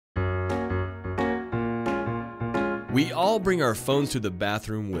We all bring our phones to the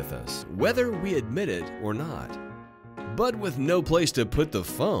bathroom with us, whether we admit it or not. But with no place to put the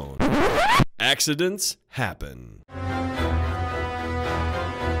phone, accidents happen.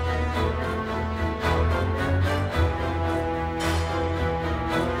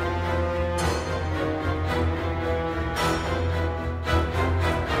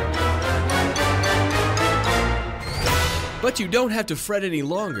 But you don't have to fret any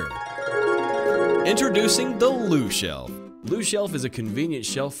longer. Introducing the Loo Shelf. Loo Shelf is a convenient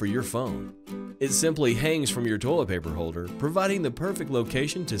shelf for your phone. It simply hangs from your toilet paper holder, providing the perfect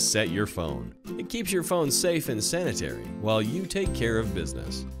location to set your phone. It keeps your phone safe and sanitary while you take care of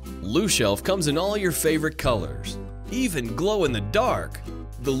business. Loo Shelf comes in all your favorite colors, even glow in the dark.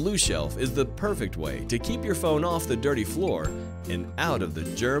 The Loo Shelf is the perfect way to keep your phone off the dirty floor and out of the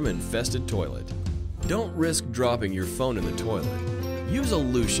germ-infested toilet. Don't risk dropping your phone in the toilet. Use a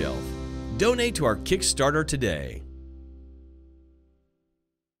Loo Shelf. Donate to our Kickstarter today.